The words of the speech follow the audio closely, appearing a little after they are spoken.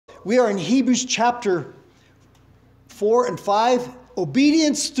we are in Hebrews chapter 4 and 5,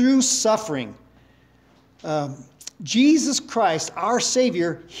 obedience through suffering. Jesus Christ, our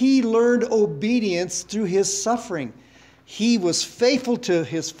Savior, he learned obedience through his suffering. He was faithful to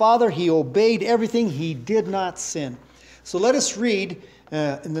his Father. He obeyed everything. He did not sin. So let us read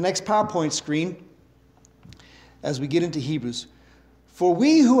in the next PowerPoint screen as we get into Hebrews. For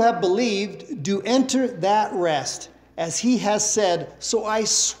we who have believed do enter that rest, as he has said, so I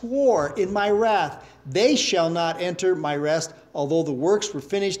swore in my wrath, they shall not enter my rest, although the works were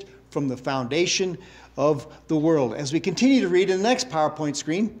finished from the foundation of the world. As we continue to read in the next PowerPoint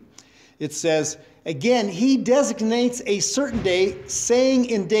screen, it says, again, he designates a certain day, saying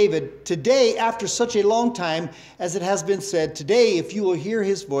in David, today, after such a long time, as it has been said, today, if you will hear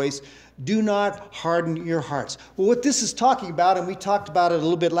his voice, do not harden your hearts. Well, what this is talking about, and we talked about it a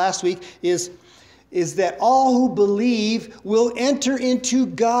little bit last week, is that all who believe will enter into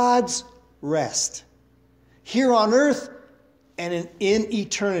God's rest here on earth and in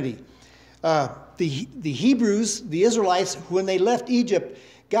eternity. The Hebrews, the Israelites, when they left Egypt,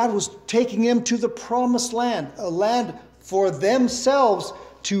 God was taking them to the promised land, a land for themselves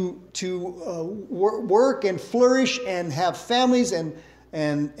to work and flourish and have families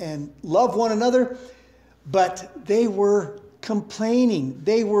and love one another. But they were complaining.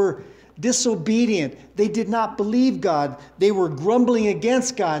 They were disobedient. They did not believe God. They were grumbling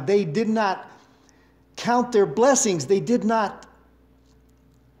against God. They did not count their blessings. They did not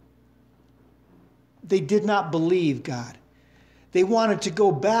believe God. They wanted to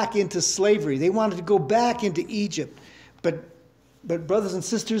go back into slavery. They wanted to go back into Egypt. But brothers and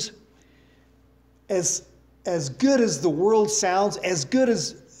sisters, as good as the world sounds, as good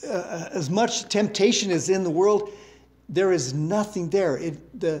as much temptation is in the world, there is nothing there.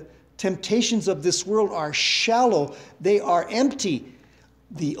 The temptations of this world are shallow. They are empty.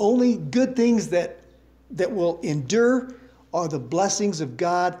 The only good things that will endure are the blessings of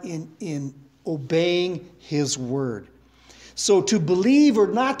God in obeying his word. So to believe or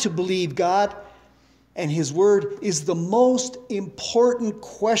not to believe God and his word is the most important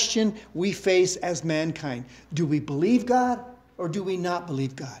question we face as mankind. Do we believe God or do we not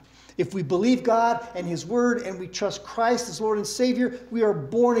believe God? If we believe God and his word and we trust Christ as Lord and Savior, we are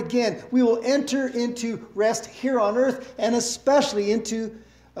born again. We will enter into rest here on earth and especially into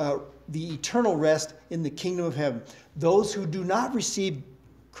the eternal rest in the kingdom of heaven. Those who do not receive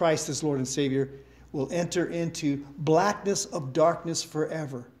Christ as Lord and Savior will enter into blackness of darkness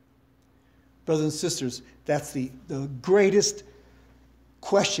forever. Brothers and sisters, that's the greatest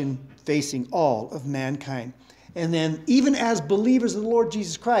question facing all of mankind. And then even as believers in the Lord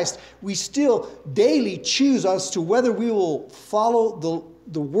Jesus Christ, we still daily choose as to whether we will follow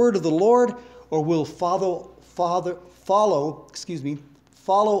the word of the Lord or will follow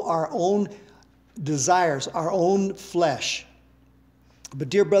our own desires, our own flesh. But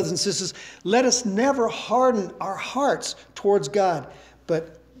dear brothers and sisters, let us never harden our hearts towards God,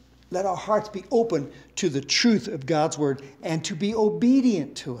 but let our hearts be open to the truth of God's word and to be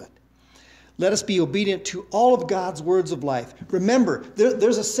obedient to it. Let us be obedient to all of God's words of life. Remember,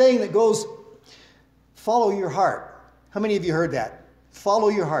 there's a saying that goes, follow your heart. How many of you heard that? Follow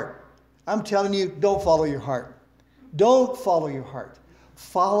your heart. I'm telling you, don't follow your heart. Don't follow your heart.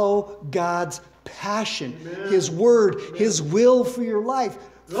 Follow God's passion, Amen. His word, Amen. His will for your life.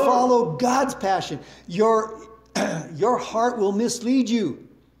 Lord. Follow God's passion. Your heart will mislead you.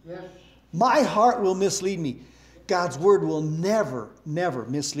 Yes. My heart will mislead me. God's word will never, never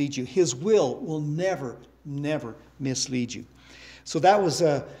mislead you. His will never, never mislead you. So that was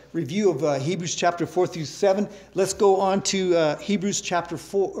a review of Hebrews chapter 4 through 7. Let's go on to Hebrews chapter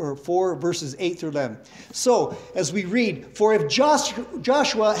 4 verses 8 through 11. So as we read, for if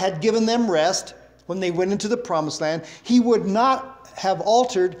Joshua had given them rest when they went into the promised land, he would not have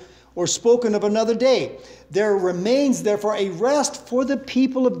altered or spoken of another day. There remains therefore a rest for the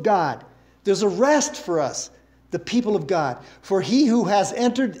people of God. There's a rest for us, the people of God. For he who has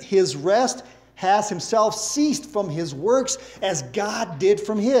entered his rest has himself ceased from his works as God did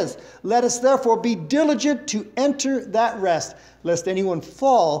from his. Let us therefore be diligent to enter that rest, lest anyone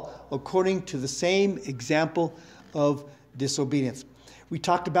fall according to the same example of disobedience. We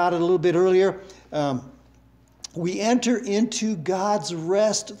talked about it a little bit earlier. We enter into God's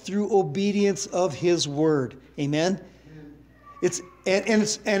rest through obedience of his word. Amen?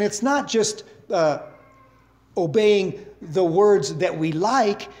 It's not just obeying the words that we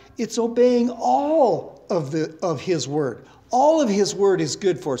like. It's obeying all of his word. All of his word is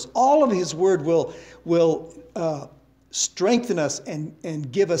good for us. All of his word will strengthen us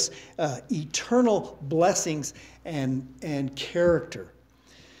and give us eternal blessings and character.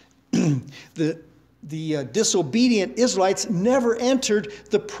 the disobedient Israelites never entered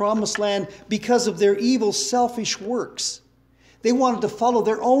the promised land because of their evil, selfish works. They wanted to follow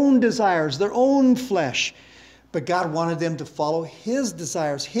their own desires, their own flesh. But God wanted them to follow His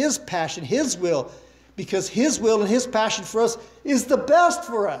desires, His passion, His will, because His will and His passion for us is the best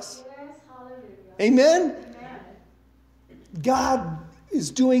for us. Yes, hallelujah. Amen? Amen. God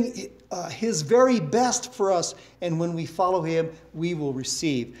is doing His very best for us, and when we follow Him, we will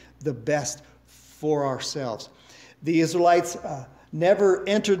receive the best for ourselves. The Israelites never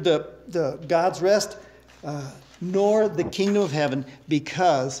entered the God's rest, nor the kingdom of heaven,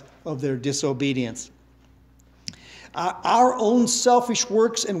 because of their disobedience. Our own selfish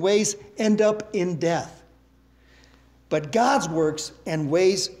works and ways end up in death. But God's works and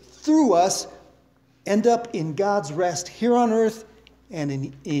ways through us end up in God's rest here on earth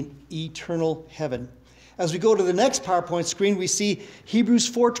and in eternal heaven. As we go to the next PowerPoint screen, we see Hebrews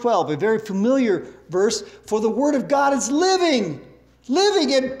 4:12, a very familiar verse. For the word of God is living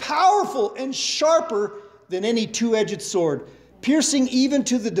and powerful and sharper than any two-edged sword, piercing even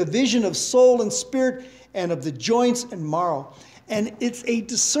to the division of soul and spirit and of the joints and marrow. And it's a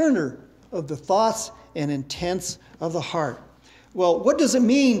discerner of the thoughts and intents of the heart. Well, what does it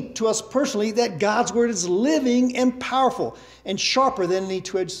mean to us personally that God's word is living and powerful and sharper than any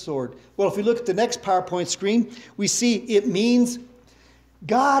two-edged sword? Well, if we look at the next PowerPoint screen, we see it means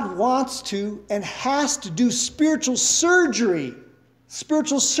God wants to and has to do spiritual surgery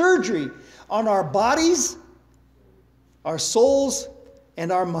on our bodies, our souls,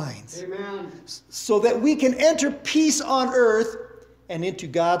 and our minds. Amen. So that we can enter peace on earth and into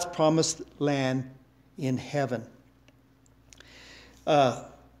God's promised land in heaven. 2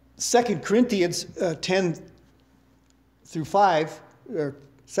 Corinthians 10 through 5, or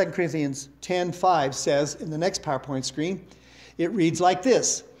 2 Corinthians 10:5 says in the next PowerPoint screen, it reads like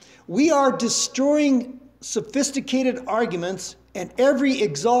this: We are destroying sophisticated arguments and every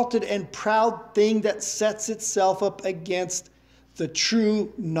exalted and proud thing that sets itself up against the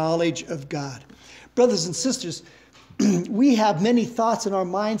true knowledge of God. Brothers and sisters, we have many thoughts in our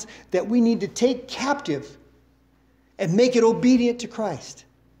minds that we need to take captive and make it obedient to Christ.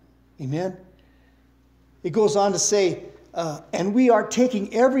 Amen? It goes on to say, and we are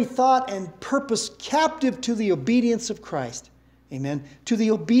taking every thought and purpose captive to the obedience of Christ. Amen? To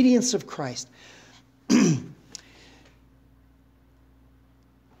the obedience of Christ.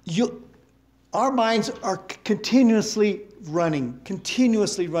 Our minds are continuously running.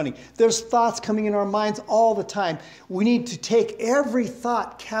 There's thoughts coming in our minds all the time. We need to take every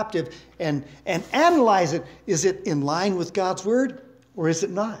thought captive and analyze it. Is it in line with God's word or is it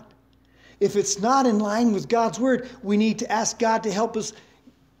not? If it's not in line with God's word, we need to ask God to help us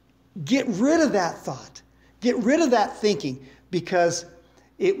get rid of that thought, get rid of that thinking, because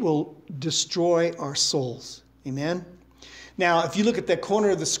it will destroy our souls. Amen? Now, if you look at that corner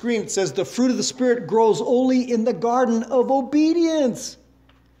of the screen, it says the fruit of the Spirit grows only in the garden of obedience.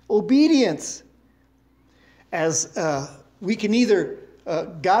 Obedience. As we can either,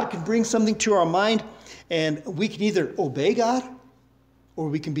 God can bring something to our mind, and we can either obey God or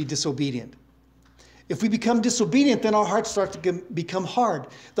we can be disobedient. If we become disobedient, then our hearts start to become hard.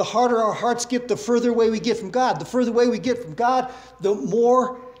 The harder our hearts get, the further away we get from God. The further away we get from God, the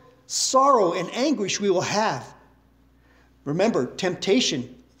more sorrow and anguish we will have. Remember,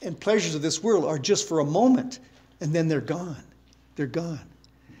 temptation and pleasures of this world are just for a moment, and then they're gone. They're gone.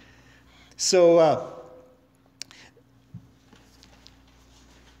 So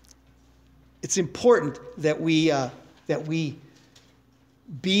it's important that we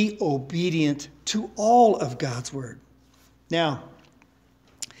be obedient to all of God's word. Now,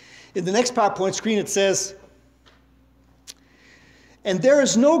 in the next PowerPoint screen, it says, and there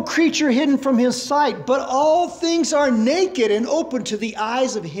is no creature hidden from his sight, but all things are naked and open to the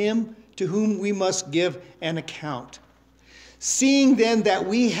eyes of him to whom we must give an account. Seeing then that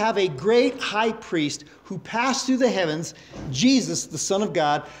we have a great high priest who passed through the heavens, Jesus, the Son of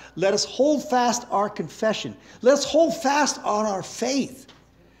God, let us hold fast our confession. Let us hold fast on our faith.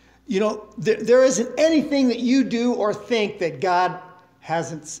 You know, there isn't anything that you do or think that God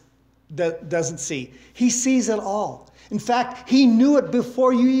doesn't see. He sees it all. In fact, he knew it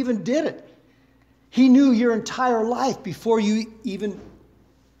before you even did it. He knew your entire life before you even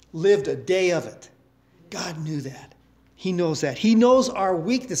lived a day of it. God knew that. He knows that. He knows our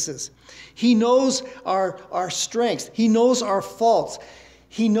weaknesses. He knows our strengths. He knows our faults.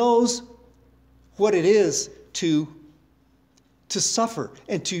 He knows what it is to suffer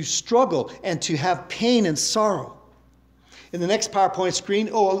and to struggle and to have pain and sorrow. In the next PowerPoint screen,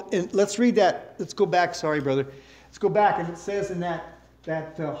 and let's read that. Let's go back. Sorry, brother. Let's go back, and it says in that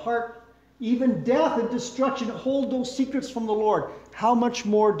that the heart, even death and destruction, hold those secrets from the Lord. How much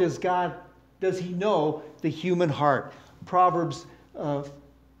more does he know the human heart? Proverbs,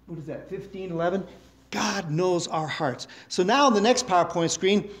 15:11. God knows our hearts. So now on the next PowerPoint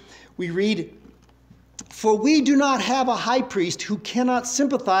screen, we read, "For we do not have a high priest who cannot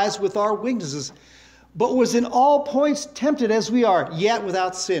sympathize with our weaknesses, but was in all points tempted as we are, yet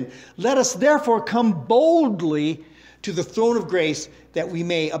without sin. Let us therefore come boldly to the throne of grace, that we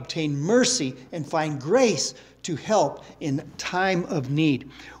may obtain mercy and find grace to help in time of need."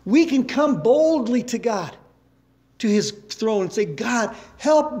 We can come boldly to God, to his throne, and say, "God,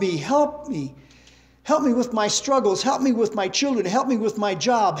 help me, help me. Help me with my struggles. Help me with my children. Help me with my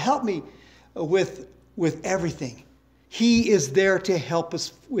job. Help me with everything." He is there to help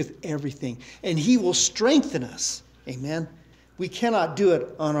us with everything. And he will strengthen us. Amen. We cannot do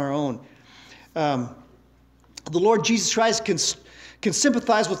it on our own. The Lord Jesus Christ can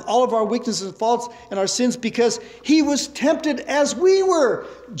sympathize with all of our weaknesses and faults and our sins because he was tempted as we were.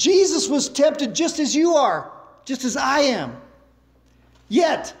 Jesus was tempted just as you are, just as I am.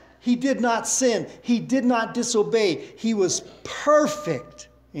 Yet, he did not sin. He did not disobey. He was perfect.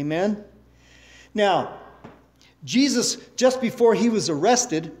 Amen. Now, Jesus, just before he was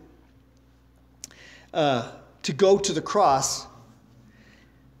arrested to go to the cross,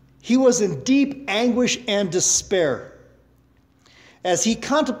 he was in deep anguish and despair as he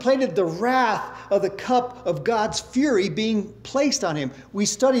contemplated the wrath of the cup of God's fury being placed on him. We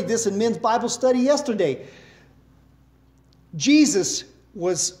studied this in men's Bible study yesterday. Jesus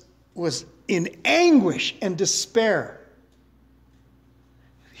was in anguish and despair.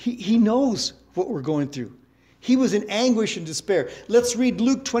 He knows what we're going through. He was in anguish and despair. Let's read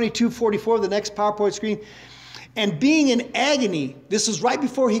Luke 22:44, the next PowerPoint screen. "And being in agony," this is right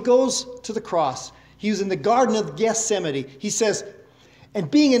before he goes to the cross. He was in the Garden of Gethsemane. He says,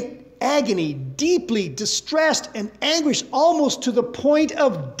 "And being in agony, deeply distressed and anguished almost to the point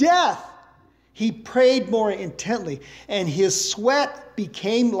of death, he prayed more intently, and his sweat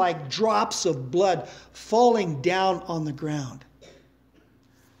became like drops of blood falling down on the ground."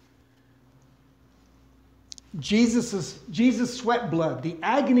 Jesus sweat blood. The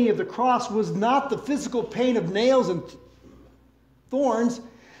agony of the cross was not the physical pain of nails and thorns.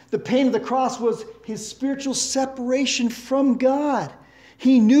 The pain of the cross was his spiritual separation from God.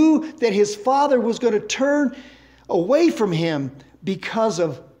 He knew that his Father was going to turn away from him because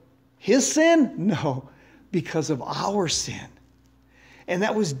of his sin? No, because of our sin. And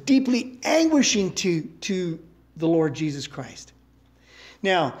that was deeply anguishing to the Lord Jesus Christ.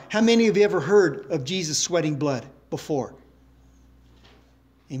 Now, how many of you ever heard of Jesus sweating blood before?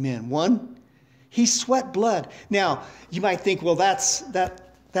 Amen. One, he sweat blood. Now, you might think, well, that's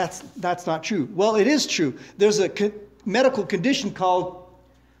not true. Well, it is true. There's a medical condition called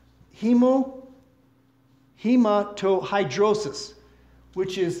hematohydrosis,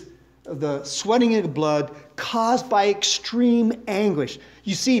 which is the sweating of blood caused by extreme anguish.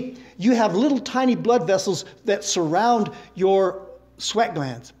 You see, you have little tiny blood vessels that surround your sweat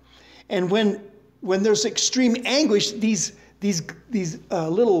glands. And when there's extreme anguish, these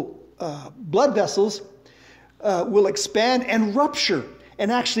little blood vessels will expand and rupture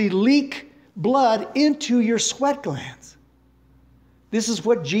and actually leak blood into your sweat glands. This is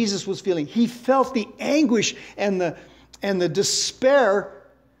what Jesus was feeling. He felt the anguish and the despair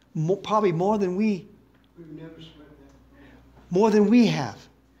probably more than we have,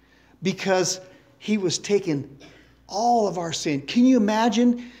 because he was taking all of our sin. Can you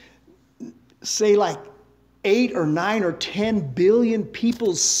imagine, say like 8 or 9 or 10 billion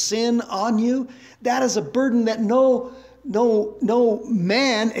people's sin on you? That is a burden that no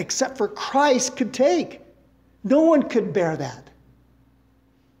man except for Christ could take. No one could bear that.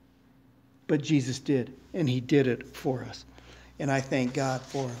 But Jesus did, and he did it for us. And I thank God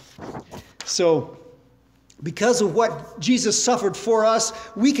for it. So, because of what Jesus suffered for us,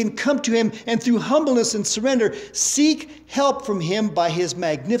 we can come to him and through humbleness and surrender, seek help from him by his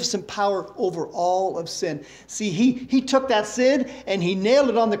magnificent power over all of sin. See, he took that sin and he nailed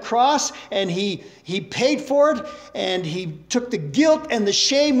it on the cross, and he paid for it, and he took the guilt and the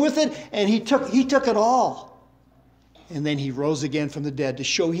shame with it, and he took it all. And then he rose again from the dead to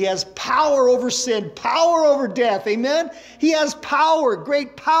show he has power over sin, power over death. Amen? He has power,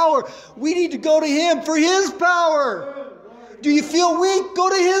 great power. We need to go to him for his power. Do you feel weak? Go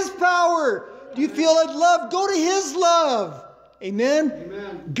to his power. Do you feel unloved? Go to his love. Amen?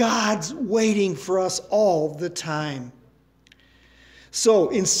 Amen. God's waiting for us all the time. So,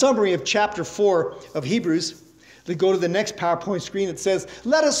 in summary of chapter 4 of Hebrews, They go to the next PowerPoint screen. It says,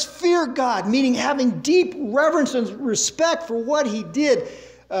 let us fear God, meaning having deep reverence and respect for what he did,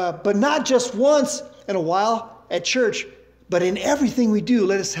 but not just once in a while at church, but in everything we do,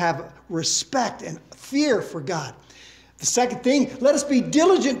 let us have respect and fear for God. The second thing, let us be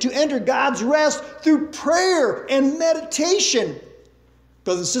diligent to enter God's rest through prayer and meditation.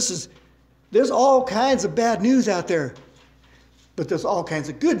 Brothers and sisters, there's all kinds of bad news out there. But there's all kinds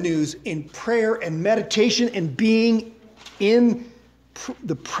of good news in prayer and meditation and being in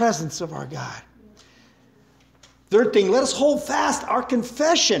the presence of our God. Third thing, let us hold fast our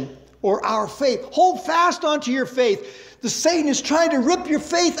confession or our faith. Hold fast onto your faith. The Satan is trying to rip your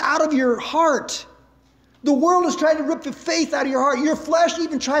faith out of your heart. The world is trying to rip the faith out of your heart. Your flesh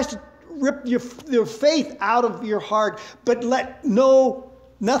even tries to rip your faith out of your heart. But let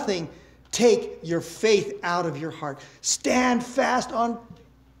nothing take your faith out of your heart. Stand fast on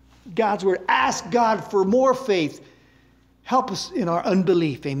God's word. Ask God for more faith. Help us in our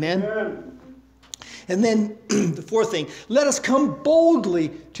unbelief. Amen. Amen. And then the fourth thing, let us come boldly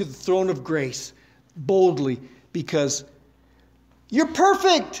to the throne of grace. Boldly, because you're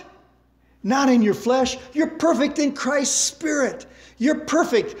perfect. Not in your flesh. You're perfect in Christ's Spirit. You're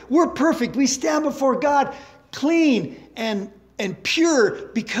perfect. We're perfect. We stand before God clean and pure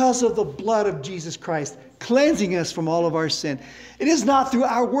because of the blood of Jesus Christ, cleansing us from all of our sin. It is not through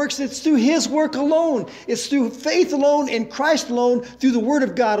our works, it's through his work alone. It's through faith alone, in Christ alone, through the word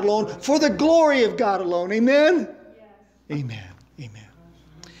of God alone, for the glory of God alone. Amen? Yes. Amen. Amen.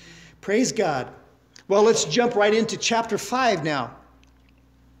 Praise God. Well, let's jump right into chapter 5 now.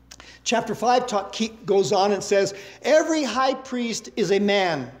 Chapter 5 goes on and says, every high priest is a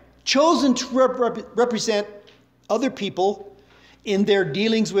man chosen to represent other people in their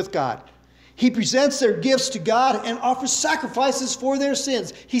dealings with God. He presents their gifts to God and offers sacrifices for their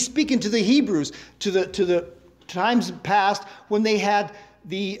sins. He's speaking to the Hebrews, to the times past when they had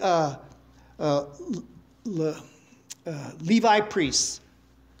the Levi priests.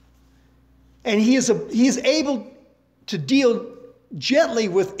 And he is able to deal gently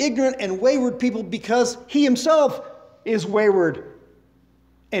with ignorant and wayward people because he himself is wayward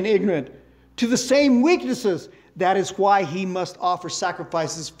and ignorant to the same weaknesses. That is why he must offer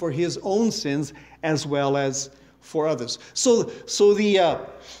sacrifices for his own sins as well as for others. So the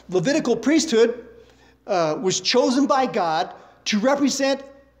Levitical priesthood was chosen by God to represent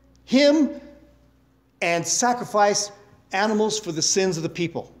him and sacrifice animals for the sins of the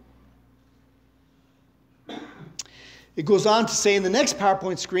people. It goes on to say in the next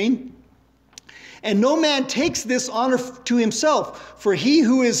PowerPoint screen, and no man takes this honor to himself, for he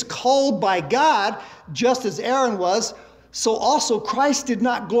who is called by God, just as Aaron was, so also Christ did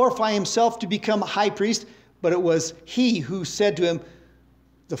not glorify himself to become a high priest, but it was he who said to him,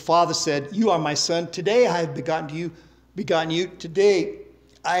 the Father said, you are my son, today I have begotten you, today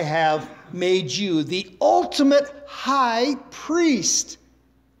I have made you the ultimate high priest.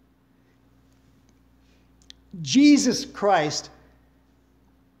 Jesus Christ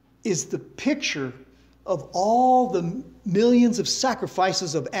is the picture of all the millions of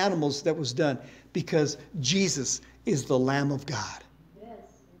sacrifices of animals that was done, because Jesus is the Lamb of God. Yes.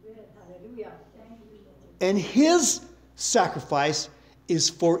 Hallelujah. And his sacrifice is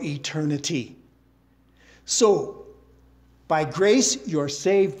for eternity. So, by grace, you are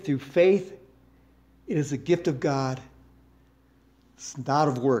saved through faith. It is a gift of God. It's not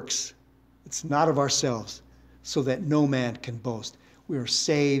of works. It's not of ourselves, so that no man can boast. We are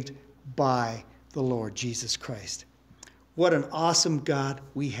saved by the Lord Jesus Christ. What an awesome God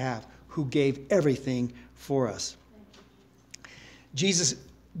we have, who gave everything for us. Jesus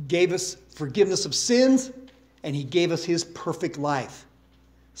gave us forgiveness of sins, and he gave us his perfect life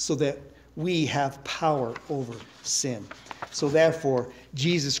so that we have power over sin. So therefore,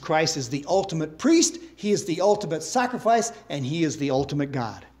 Jesus Christ is the ultimate priest, he is the ultimate sacrifice, and he is the ultimate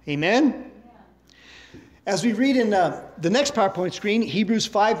God. Amen? As we read in the next PowerPoint screen, Hebrews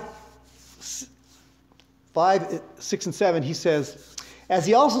 5, 6, and 7, he says, as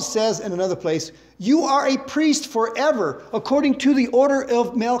he also says in another place, you are a priest forever, according to the order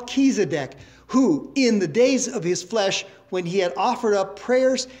of Melchizedek, who, in the days of his flesh, when he had offered up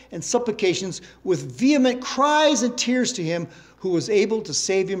prayers and supplications with vehement cries and tears to him, who was able to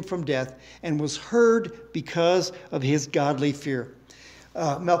save him from death, and was heard because of his godly fear.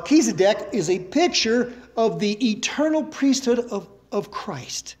 Melchizedek is a picture of the eternal priesthood of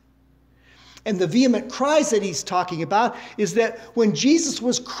Christ. And the vehement cries that he's talking about is that when Jesus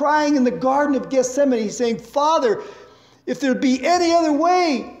was crying in the Garden of Gethsemane, he's saying, Father, if there be any other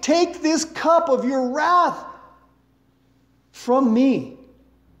way, take this cup of your wrath from me.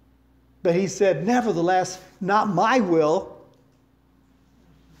 But he said, nevertheless, not my will,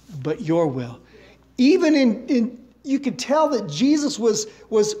 but your will. Even in you could tell that Jesus was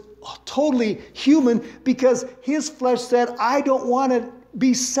totally human, because his flesh said, I don't want to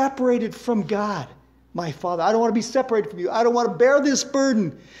be separated from God, my Father. I don't want to be separated from you. I don't want to bear this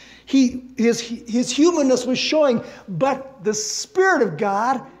burden. His humanness was showing, but the Spirit of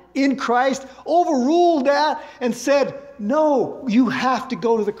God in Christ overruled that and said, no, you have to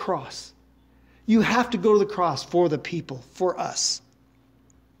go to the cross. You have to go to the cross for the people, for us.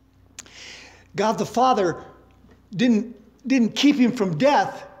 God the Father didn't keep him from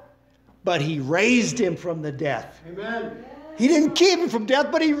death, but he raised him from the death. Amen. He didn't keep him from death,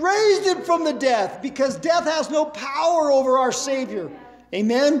 but he raised him from the death, because death has no power over our Savior.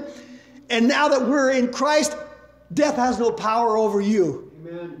 Amen? And now that we're in Christ, death has no power over you.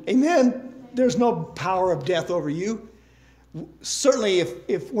 Amen. Amen? There's no power of death over you. Certainly,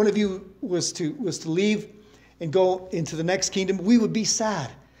 if one of you was to leave and go into the next kingdom, we would be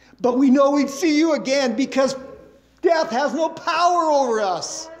sad. But we know we'd see you again, because death has no power over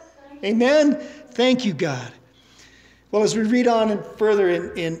us. Amen? Thank you, God. Well, as we read on and further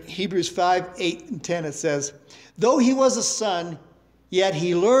in Hebrews 5, 8, and 10, it says, though he was a son, yet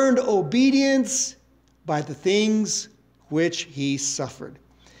he learned obedience by the things which he suffered.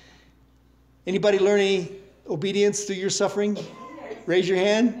 Anybody learn any obedience through your suffering? Raise your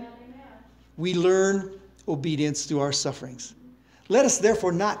hand. We learn obedience through our sufferings. Let us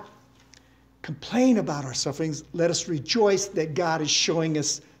therefore not complain about our sufferings. Let us rejoice that God is showing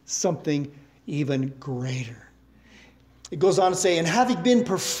us something even greater. It goes on to say, and having been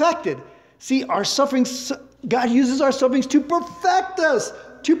perfected, see, our sufferings, God uses our sufferings to perfect us,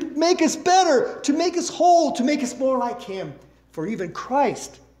 to make us better, to make us whole, to make us more like him. For even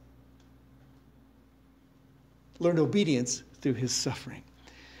Christ learned obedience through his suffering.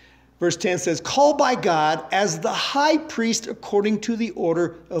 Verse 10 says, called by God as the high priest according to the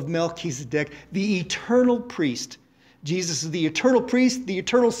order of Melchizedek, the eternal priest. Jesus is the eternal priest, the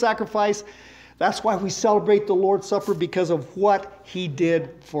eternal sacrifice. That's why we celebrate the Lord's Supper, because of what he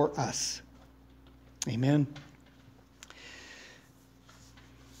did for us. Amen.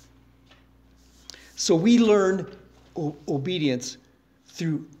 So we learn obedience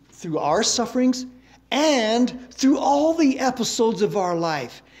through our sufferings and through all the episodes of our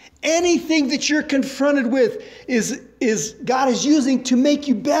life. Anything that you're confronted with is God is using to make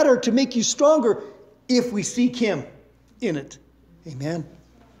you better, to make you stronger, if we seek him in it. Amen.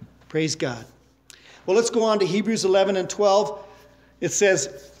 Praise God. Well, let's go on to Hebrews 11 and 12. It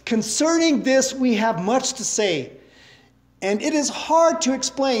says, concerning this we have much to say, and it is hard to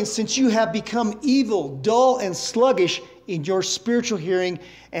explain, since you have become evil, dull, and sluggish in your spiritual hearing,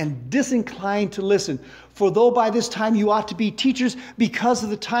 and disinclined to listen. For though by this time you ought to be teachers, because of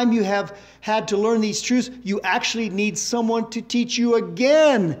the time you have had to learn these truths, you actually need someone to teach you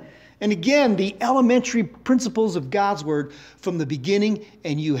again and again the elementary principles of God's word from the beginning,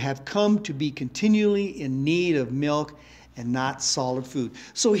 and you have come to be continually in need of milk and not solid food.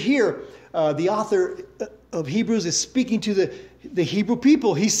 So here, the author of Hebrews is speaking to the Hebrew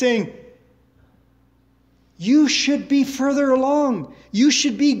people. He's saying, you should be further along. You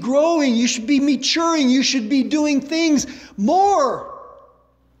should be growing. You should be maturing. You should be doing things more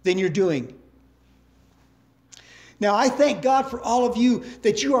than you're doing. Now, I thank God for all of you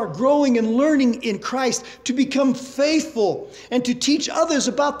that you are growing and learning in Christ to become faithful and to teach others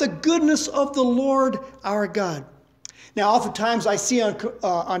about the goodness of the Lord our God. Now, oftentimes I see on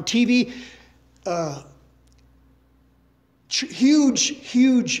TV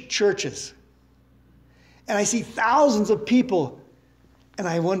huge churches. And I see thousands of people, and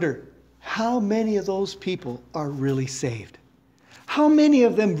I wonder, how many of those people are really saved? How many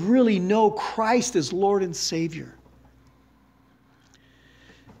of them really know Christ as Lord and Savior?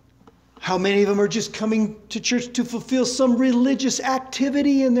 How many of them are just coming to church to fulfill some religious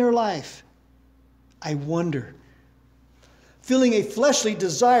activity in their life? I wonder. Feeling a fleshly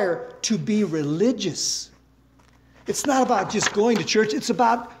desire to be religious. It's not about just going to church. It's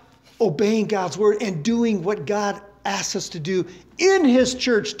about obeying God's word and doing what God asks us to do in his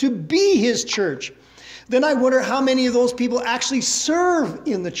church, to be his church. Then I wonder how many of those people actually serve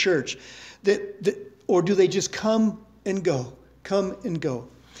in the church, or do they just come and go?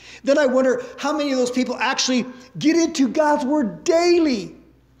 Then I wonder how many of those people actually get into God's word daily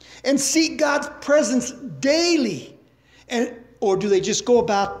and seek God's presence daily, or do they just go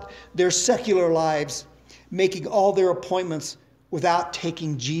about their secular lives, making all their appointments without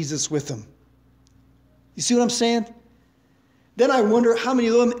taking Jesus with them? You see what I'm saying? Then I wonder how many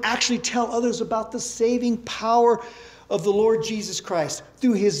of them actually tell others about the saving power of the Lord Jesus Christ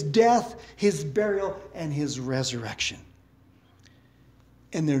through his death, his burial, and his resurrection.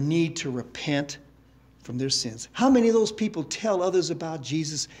 And their need to repent from their sins. How many of those people tell others about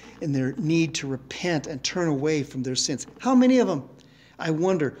Jesus and their need to repent and turn away from their sins? How many of them? I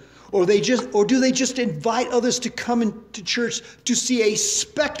wonder. Or do they just invite others to come into church to see a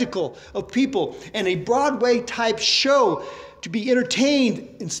spectacle of people and a Broadway type show to be entertained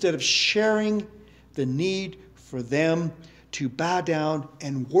instead of sharing the need for them to bow down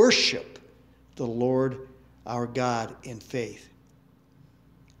and worship the Lord our God in faith?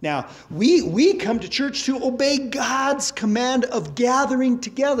 Now, we come to church to obey God's command of gathering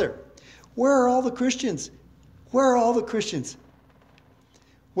together. Where are all the Christians? Where are all the Christians?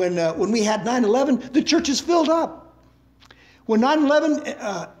 When we had 9/11, the churches filled up. When 9/11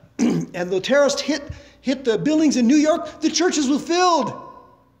 and the terrorists hit the buildings in New York, the churches were filled.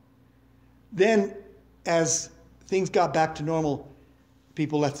 Then, as things got back to normal,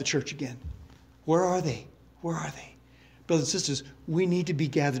 people left the church again. Where are they? Where are they? Brothers and sisters, we need to be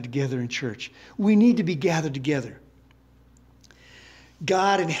gathered together in church. We need to be gathered together.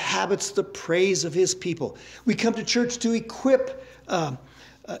 God inhabits the praise of his people. We come to church to equip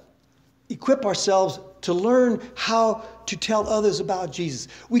ourselves to learn how to tell others about Jesus.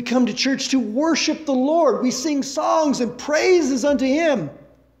 We come to church to worship the Lord. We sing songs and praises unto him.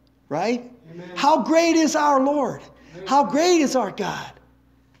 Right? Amen. How great is our Lord? Amen. How great is our God?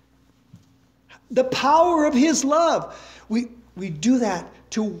 The power of his love. We do that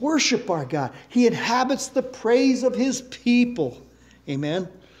to worship our God. He inhabits the praise of his people. Amen.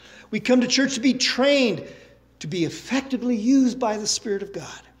 We come to church to be trained to be effectively used by the Spirit of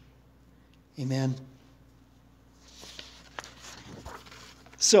God. Amen.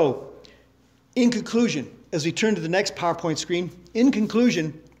 So, in conclusion, as we turn to the next PowerPoint screen, in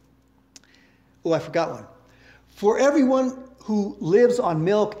conclusion, I forgot one. For everyone who lives on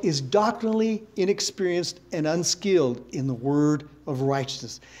milk is doctrinally inexperienced and unskilled in the word of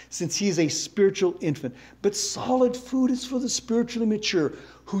righteousness, since he is a spiritual infant. But solid food is for the spiritually mature,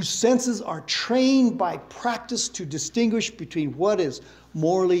 whose senses are trained by practice to distinguish between what is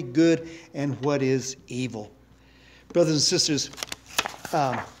morally good and what is evil. Brothers and sisters,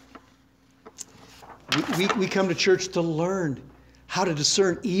 we come to church to learn how to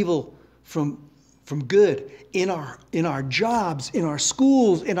discern evil from good in our jobs, in our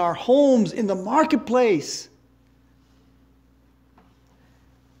schools, in our homes, in the marketplace,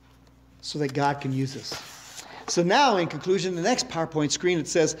 so that God can use us. So now, in conclusion, the next PowerPoint screen, it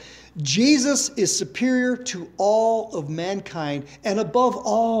says, Jesus is superior to all of mankind and above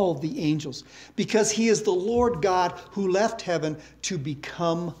all the angels, because he is the Lord God who left heaven to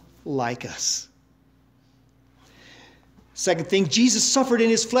become like us. Second thing, Jesus suffered in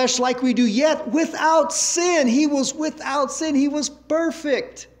his flesh like we do, yet without sin. He was without sin. He was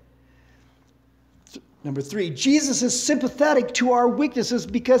perfect. Number 3, Jesus is sympathetic to our weaknesses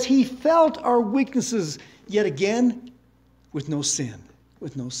because he felt our weaknesses, yet again, with no sin.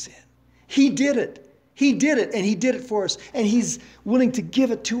 With no sin. He did it. He did it, and he did it for us. And he's willing to give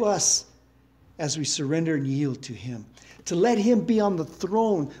it to us as we surrender and yield to him. To let him be on the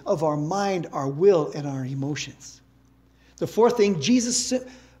throne of our mind, our will, and our emotions. The fourth thing, Jesus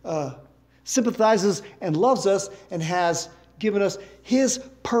sympathizes and loves us and has given us his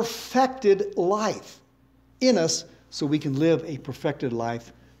perfected life in us so we can live a perfected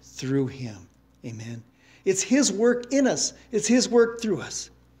life through him. Amen. It's his work in us. It's his work through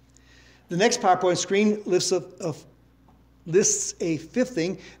us. The next PowerPoint screen lists a fifth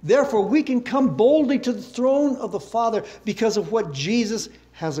thing. Therefore, we can come boldly to the throne of the Father because of what Jesus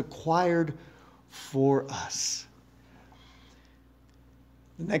has acquired for us.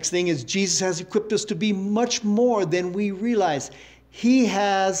 The next thing is Jesus has equipped us to be much more than we realize. He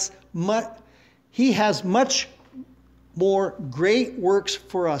has much more great works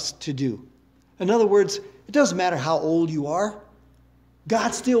for us to do. In other words, it doesn't matter how old you are.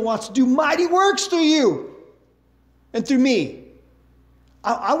 God still wants to do mighty works through you and through me.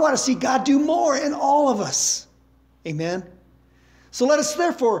 I want to see God do more in all of us. Amen. So let us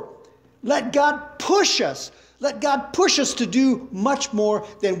therefore let God push us. Let God push us to do much more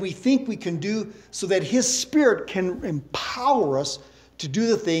than we think we can do so that his Spirit can empower us to do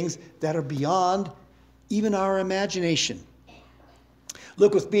the things that are beyond even our imagination.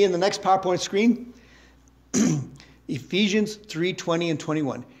 Look with me in the next PowerPoint screen. Ephesians 3:20 and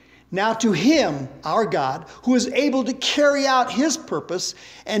 21. Now to him, our God, who is able to carry out his purpose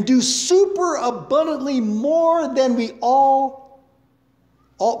and do super abundantly more than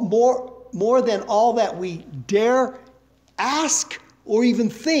more than all that we dare ask or even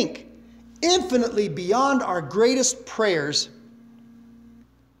think, infinitely beyond our greatest prayers,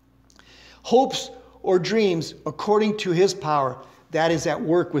 hopes, or dreams, according to his power that is at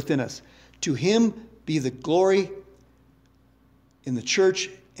work within us. To him be the glory in the church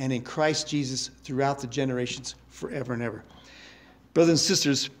and in Christ Jesus throughout the generations, forever and ever. Brothers and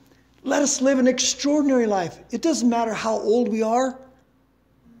sisters, let us live an extraordinary life. It doesn't matter how old we are.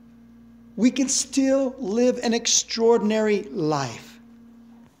 We can still live an extraordinary life.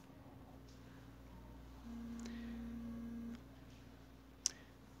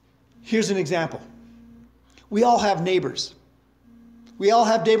 Here's an example. We all have neighbors. We all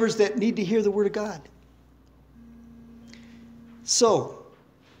have neighbors that need to hear the Word of God. So,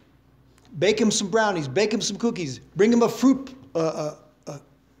 bake them some brownies, bake them some cookies, bring them a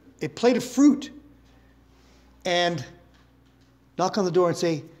plate of fruit, and knock on the door and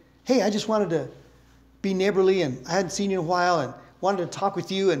say, hey, I just wanted to be neighborly, and I hadn't seen you in a while, and wanted to talk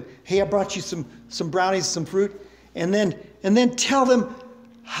with you, and hey, I brought you some brownies, some fruit, and then tell them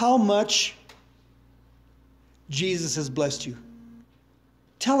how much Jesus has blessed you.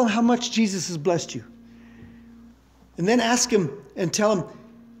 Tell them how much Jesus has blessed you. And then ask him and tell him,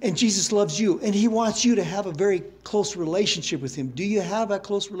 and Jesus loves you, and he wants you to have a very close relationship with him. Do you have a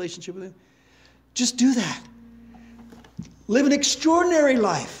close relationship with him? Just do that. Live an extraordinary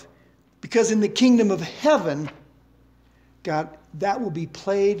life, because in the kingdom of heaven, God, that will be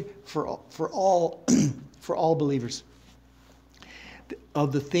played for all for all believers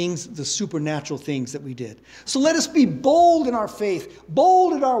of the things, the supernatural things that we did. So let us be bold in our faith,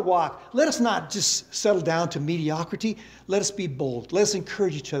 bold in our walk. Let us not just settle down to mediocrity. Let us be bold. Let us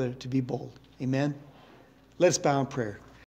encourage each other to be bold. Amen. Let us bow in prayer.